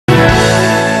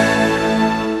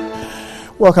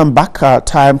Welcome back.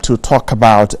 Time to talk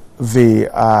about the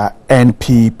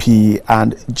NPP,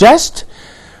 and just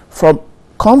from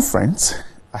conference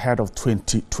ahead of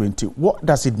 2020, what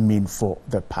does it mean for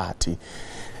the party?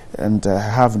 And I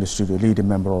have in the studio leading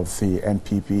member of the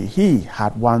NPP. He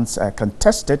had once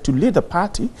contested to lead the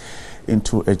party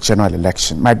into a general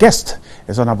election. My guest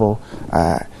is Honorable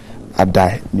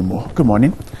Addai Nimo. Good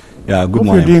morning. Yeah, good Hope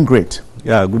morning. You're doing great.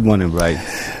 Yeah, good morning, Bright.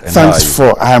 Thanks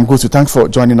for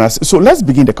joining us. So let's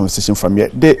begin the conversation from here.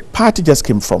 The party just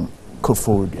came from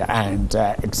Koforidua, and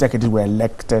executives were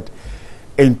elected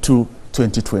into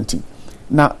 2020.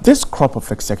 Now, this crop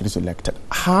of executives elected,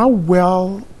 how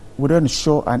well would it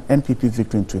ensure an NPP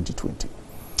victory in 2020?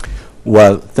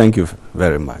 Well, thank you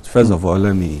very much. First of all,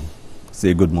 let me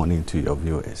say good morning to your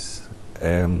viewers.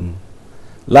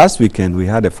 Last weekend, we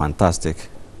had a fantastic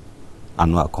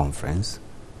annual conference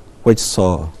which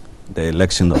saw the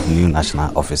election of new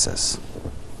national officers.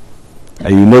 And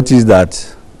you notice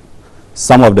that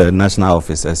some of the national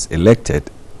officers elected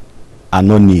are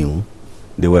not new.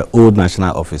 They were old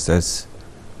national officers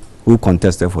who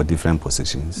contested for different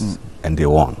positions and they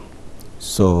won.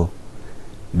 So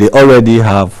they already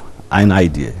have an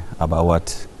idea about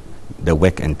what the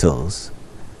work entails.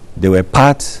 They were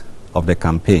part of the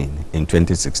campaign in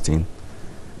 2016,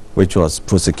 which was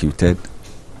prosecuted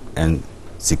and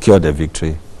secured the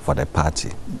victory for the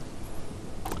party.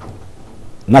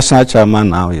 National chairman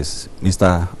now is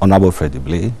Mr. Honorable Freddie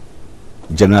Blay,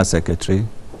 General Secretary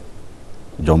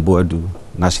John Boadu,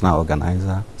 National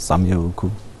Organizer Samuel Uku,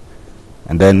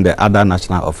 and then the other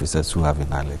national officers who have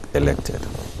been elected.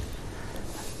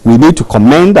 We need to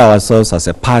commend ourselves as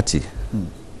a party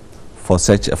for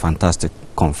such a fantastic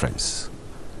conference.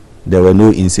 There were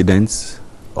no incidents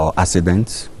or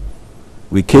accidents.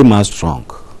 We came out strong.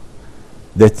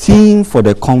 The theme for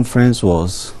the conference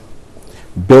was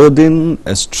building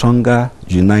a stronger,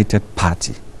 united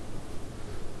party.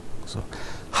 So,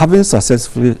 having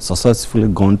successfully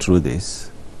gone through this,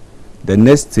 the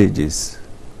next stage is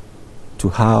to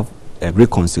have a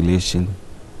reconciliation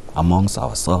amongst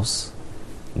ourselves,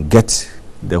 get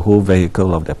the whole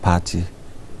vehicle of the party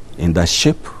in the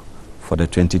shape for the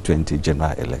 2020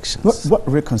 general elections. What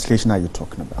reconciliation are you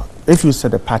talking about? If you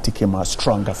said the party came out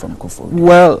stronger from Koforidua?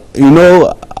 Well, you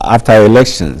know, after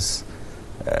elections,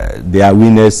 there are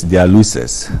winners, there are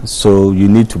losers. So you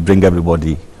need to bring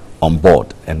everybody on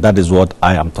board. And that is what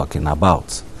I am talking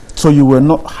about. So you were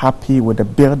not happy with the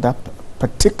build-up,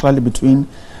 particularly between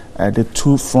the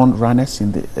two front runners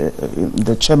in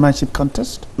the chairmanship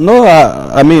contest? No,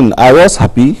 I mean, I was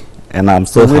happy. And I'm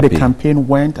so happy. The way the campaign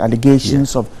went,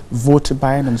 allegations of vote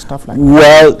buying and stuff like that?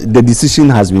 Well, the decision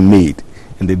has been made,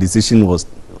 and the decision was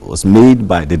made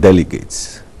by the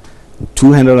delegates.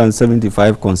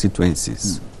 275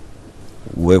 constituencies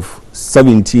with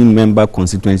 17-member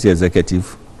constituency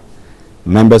executive,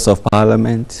 members of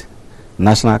parliament,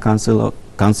 national council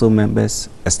members,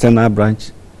 external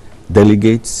branch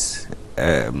delegates,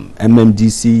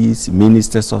 MMDCs,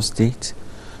 ministers of state.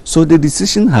 So the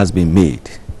decision has been made.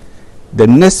 The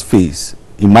next phase,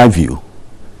 in my view,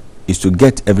 is to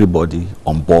get everybody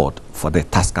on board for the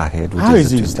task ahead. How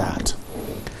easy is that?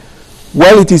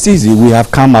 Well, it is easy. We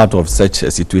have come out of such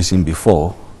a situation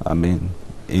before. I mean,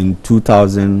 in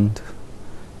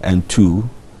 2002,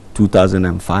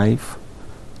 2005,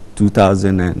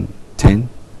 2010,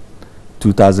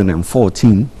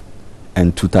 2014,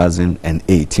 and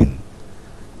 2018.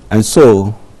 And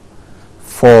so,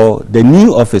 for the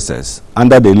new officers,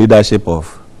 under the leadership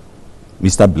of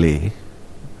Mr. Blay,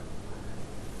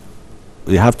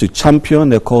 we have to champion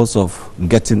the cause of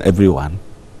getting everyone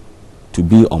to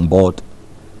be on board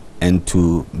and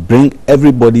to bring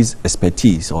everybody's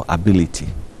expertise or ability.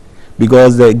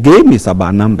 Because the game is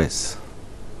about numbers.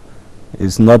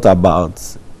 It's not about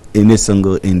any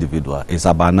single individual. It's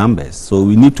about numbers. So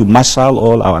we need to marshal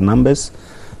all our numbers,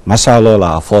 marshal all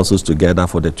our forces together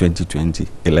for the 2020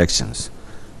 elections,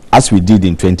 as we did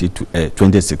in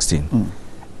 2016.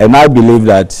 And I believe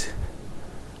that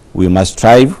we must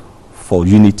strive for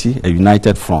unity, a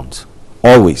united front,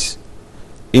 always.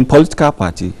 In political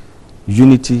party,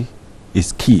 unity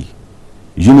is key.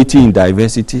 Unity in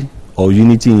diversity or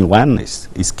unity in oneness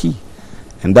is key.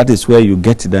 And that is where you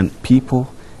get then people,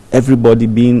 everybody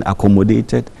being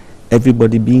accommodated,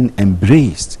 everybody being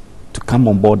embraced to come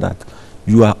on board that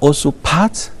you are also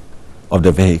part of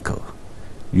the vehicle.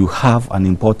 You have an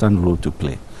important role to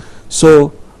play.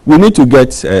 So we need to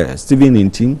get Stephen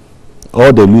Intin,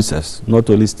 all the losers, not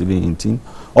only Stephen Intin,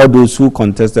 all those who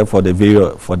contested for the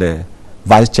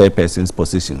vice chairperson's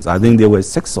positions. I think there were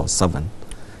 6 or 7.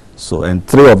 So, and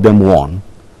 3 of them won.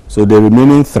 So the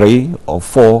remaining 3 or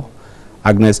 4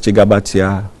 Agnes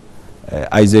Chigabatia,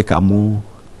 Isaac Amu,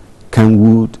 Ken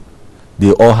Wood,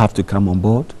 they all have to come on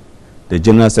board. The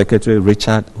General Secretary,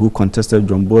 Richard, who contested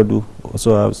John Bodu,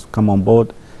 also has come on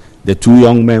board. The two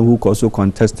young men who also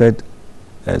contested,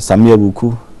 Samir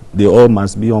Wuku, they all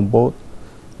must be on board.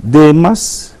 They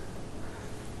must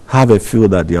have a feel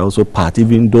that they are also part,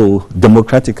 even though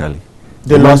democratically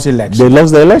they lost the election. They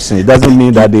lost the election. It doesn't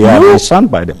mean that they are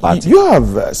shunned by the party. You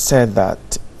have said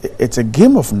that it's a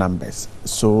game of numbers.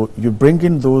 So you bring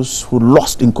in those who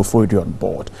lost in Kofoidi on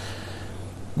board.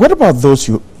 What about those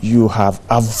you have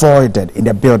avoided in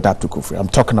the build-up to Kofoidi? I'm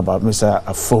talking about Mr.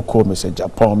 Afoko, Mr.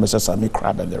 Japan, Mr. Sami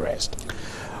Crab, and the rest.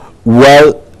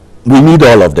 Well, we need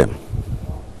all of them.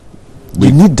 We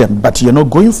need them, but you're not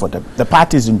going for them. The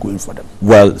party isn't going for them.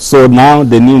 Well, so now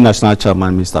the new national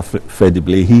chairman, Mr.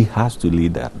 Fedible, he has to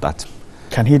lead that.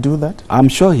 Can he do that? I'm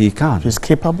sure he can. He's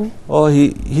capable? Oh,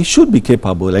 he should be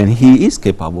capable, and he is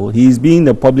capable. He's been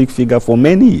a public figure for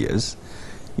many years.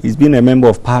 He's been a member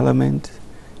of parliament.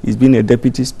 He's been a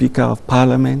deputy speaker of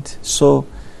parliament. So,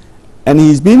 and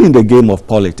he's been in the game of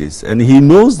politics, and he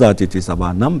knows that it is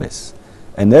about numbers.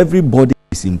 And everybody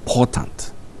is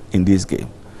important in this game,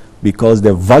 because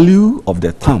the value of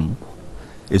the thumb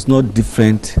is not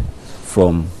different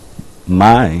from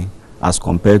mine as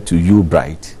compared to you,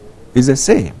 Bright. It's the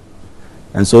same.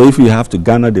 And so if you have to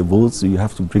garner the votes, you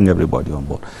have to bring everybody on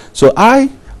board. So I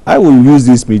will use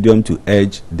this medium to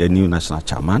urge the new national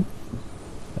chairman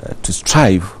to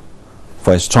strive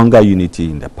for a stronger unity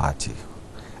in the party.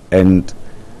 And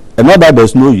not that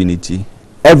there's no unity,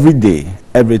 every day,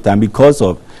 every time, because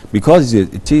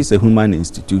it is a human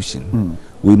institution,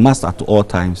 we must at all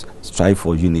times strive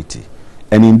for unity.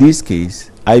 And in this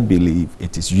case, I believe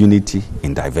it is unity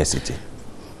in diversity.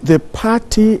 The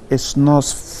party is not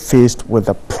faced with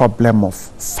the problem of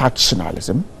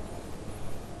factionalism.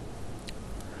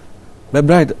 But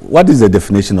Bright, what is the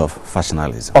definition of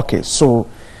factionalism? Okay, so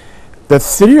the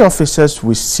three officers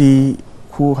we see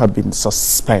who have been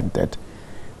suspended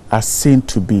are seen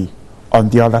to be on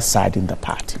the other side in the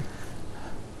party.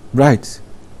 Right.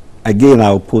 Again,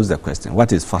 I'll pose the question,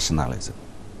 what is factionalism?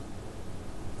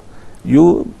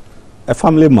 You, a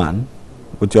family man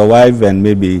with your wife and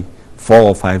maybe 4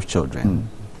 or 5 children,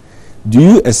 do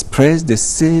you express the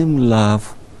same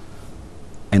love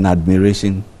and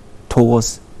admiration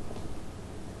towards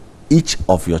each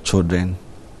of your children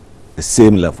the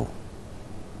same level?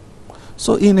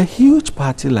 So in a huge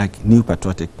party like New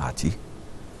Patriotic Party,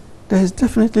 there is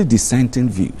definitely dissenting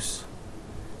views.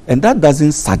 And that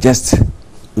doesn't suggest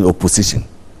opposition.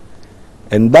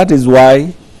 And that is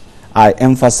why I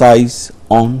emphasize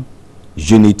on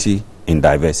unity in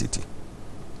diversity.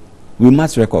 We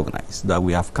must recognize that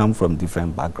we have come from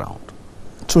different backgrounds.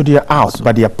 So they are out,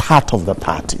 but they are part of the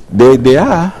party. They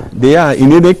are.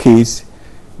 In any case,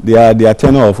 their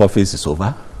tenure of office is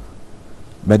over.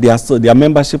 But they are still, their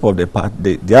membership of the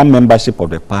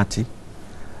party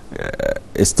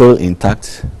is still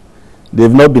intact.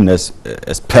 They've not been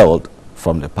expelled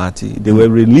from the party. They were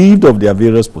relieved of their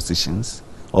various positions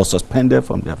or suspended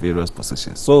from their various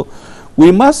positions. So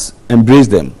we must embrace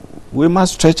them. We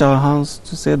must stretch our hands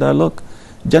to say that, look,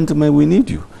 gentlemen, we need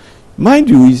you. Mind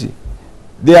you,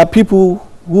 there are people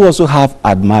who also have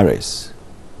admirers.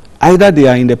 Either they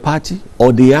are in the party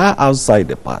or they are outside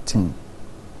the party.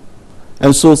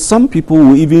 And so some people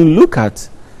will even look at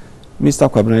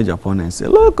Mr. Kwabena Japan and say,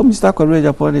 look, Mr. Kwabena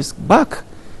Japan is back.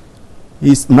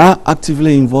 He's now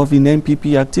actively involved in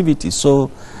NPP activities. So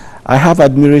I have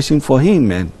admiration for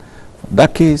him. And in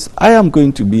that case, I am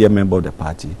going to be a member of the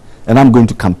party. And I'm going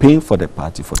to campaign for the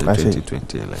party for the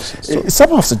 2020 elections. So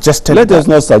some have suggested let us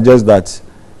not suggest that,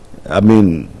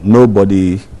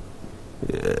 nobody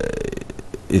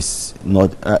is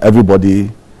not,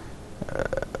 everybody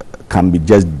can be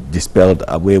just dispelled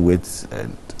away with.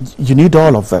 You need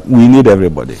all of them. We need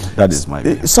everybody. That is my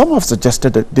view. Some have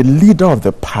suggested that the leader of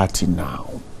the party now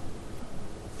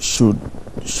should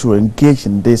engage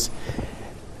in this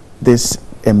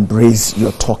embrace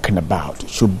you're talking about,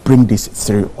 should bring these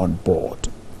three on board.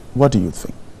 What do you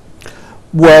think?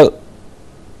 Well,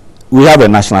 we have a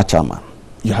national chairman.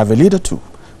 You have a leader too.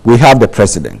 We have the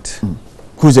president.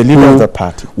 Who's the leader of the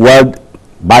party? Well,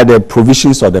 by the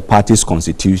provisions of the party's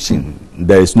constitution,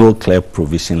 there is no clear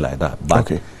provision like that. But,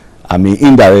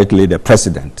 indirectly, the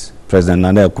president, President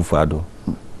Nana Akufo-Addo,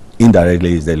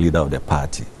 indirectly is the leader of the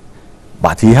party.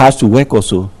 But he has to work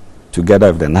also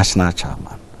together with the national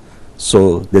chairman.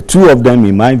 So the two of them,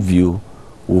 in my view,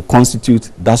 will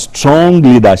constitute that strong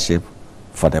leadership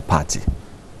for the party.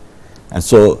 And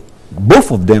so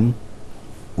both of them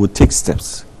will take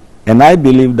steps. And I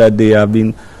believe that they have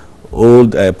been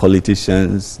old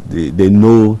politicians, they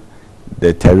know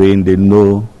the terrain, they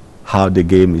know how the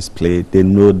game is played, they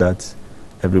know that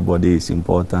everybody is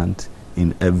important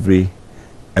in every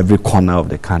corner of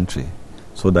the country,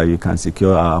 so that you can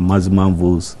secure our maximum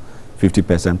votes,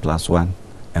 50% plus one,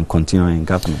 and continue in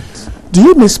government. Do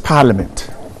you miss Parliament?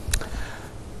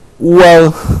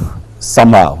 Well,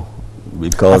 somehow,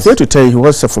 because... I failed to tell you he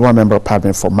was a former member of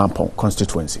Parliament for Mampong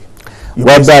constituency.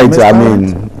 Well, right, I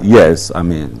mean, yes, I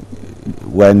mean,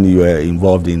 when you are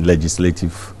involved in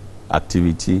legislative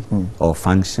activity or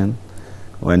function,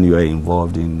 when you are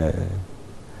involved in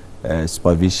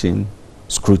supervision,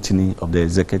 scrutiny of the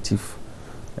executive,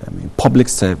 I mean, public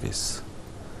service,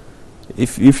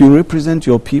 if you represent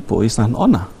your people, it's an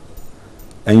honor.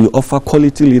 And you offer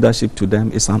quality leadership to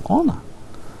them, it's an honor.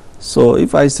 So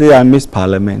if I say I miss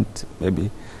Parliament, maybe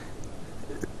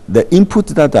the input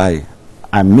that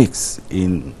I mix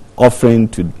in offering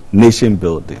to nation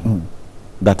building,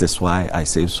 that is why I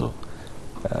say so.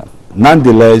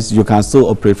 Nonetheless, you can still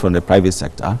operate from the private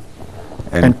sector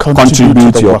and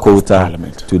contribute your quota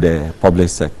to the public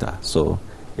sector. So,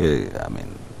 I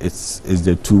mean, it's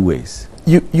the two ways.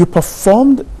 You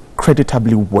performed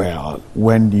creditably well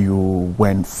when you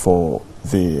went for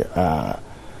the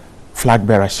flag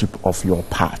bearership of your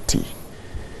party.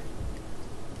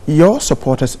 Your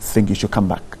supporters think you should come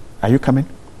back. Are you coming?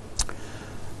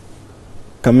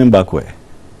 Coming back where?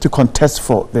 To contest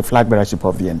for the flag bearership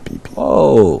of the NPP.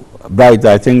 Oh, right.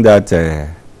 I think that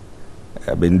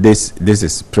I mean, this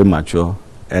is premature,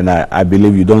 and I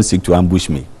believe you don't seek to ambush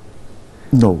me.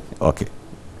 No. Okay.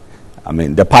 I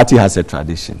mean, the party has a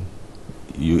tradition.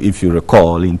 If you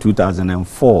recall, in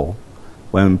 2004,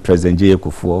 when President J.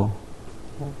 Kufuor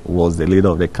was the leader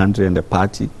of the country and the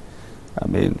party, I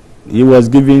mean, he was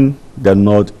given the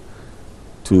nod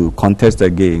to contest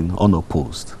again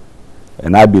unopposed.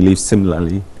 And I believe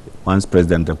similarly, once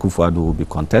President Kufuor will be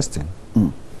contesting,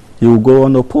 he will go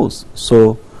unopposed.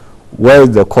 So where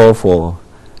is the call for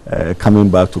coming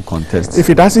back to contest? If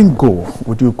it doesn't go,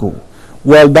 would you go?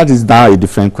 Well, that is now a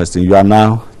different question. You are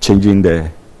now changing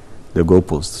the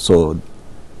goalpost. So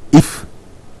if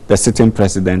the sitting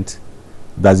president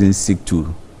doesn't seek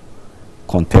to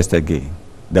contest again,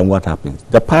 then what happens?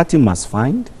 The party must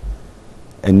find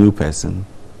a new person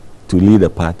to lead the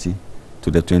party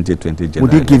to the 2020 general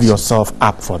Would you give election. yourself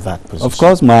up for that position? Of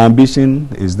course, my ambition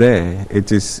is there.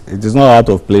 It is not out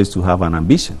of place to have an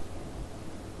ambition.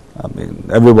 I mean,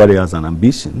 everybody has an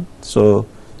ambition. So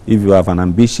if you have an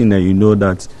ambition and you know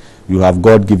that you have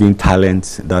God-given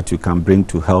talents that you can bring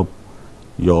to help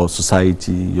your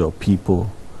society, your people,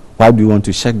 why do you want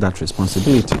to shirk that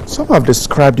responsibility? Some have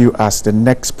described you as the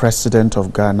next president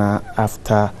of Ghana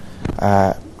after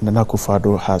Nana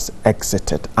Akufo-Addo has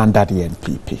exited under the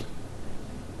NPP.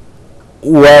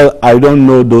 Well, I don't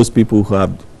know those people who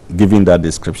have given that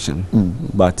description,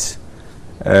 but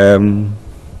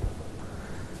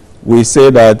we say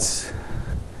that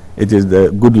it is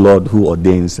the good Lord who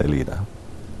ordains a leader.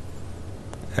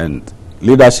 And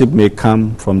leadership may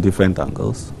come from different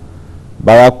angles.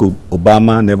 Barack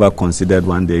Obama never considered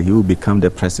one day he would become the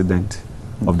president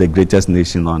of the greatest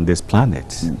nation on this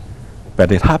planet.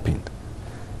 But it happened.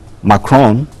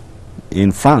 Macron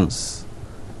in France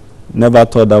never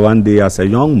thought that one day as a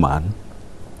young man,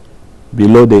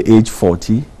 below the age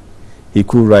 40, he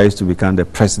could rise to become the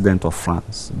president of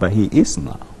France. But he is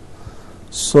now.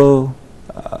 So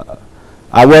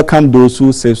I welcome those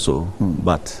who say so,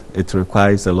 but it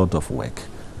requires a lot of work.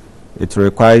 It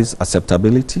requires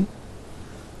acceptability.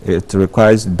 It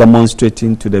requires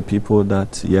demonstrating to the people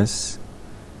that, yes,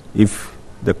 if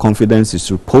the confidence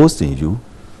is reposed in you,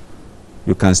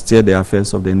 you can steer the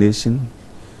affairs of the nation,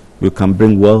 you can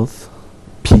bring wealth,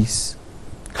 peace,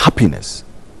 happiness.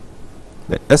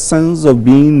 The essence of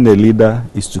being a leader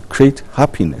is to create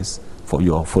happiness for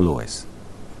your followers.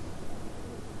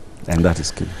 And that is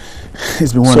key.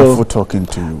 It's been wonderful talking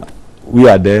to you. We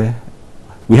are there.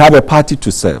 We have a party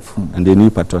to serve, and the New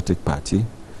Patriotic Party.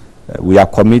 We are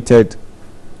committed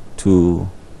to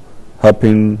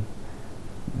helping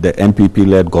the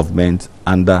NPP-led government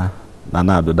under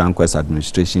Nana Addo Dankwa's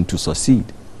administration to succeed.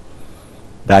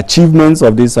 The achievements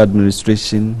of this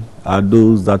administration are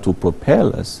those that will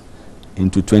propel us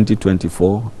into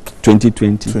 2024,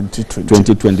 2020,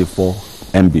 2024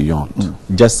 and beyond.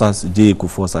 Just as J.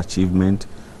 Kufuor's achievement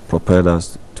propelled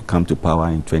us to come to power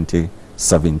in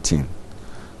 2017.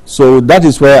 So that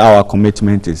is where our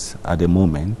commitment is at the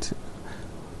moment.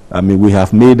 I mean, we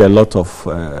have made a lot of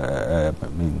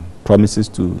promises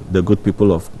to the good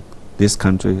people of this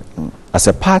country as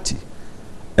a party,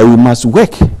 and we must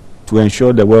work to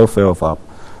ensure the welfare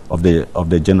of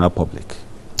the general public.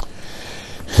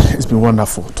 It's been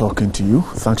wonderful talking to you.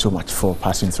 Thanks so much for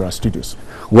passing through our studios.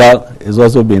 Well, it's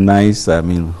also been nice,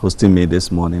 hosting me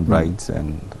this morning, right?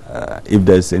 And if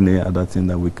there's any other thing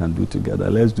that we can do together,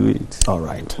 let's do it. All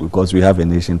right. Because we have a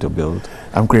nation to build.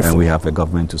 I'm grateful. And we have a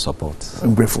government to support.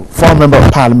 I'm grateful. Former Member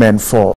of Parliament for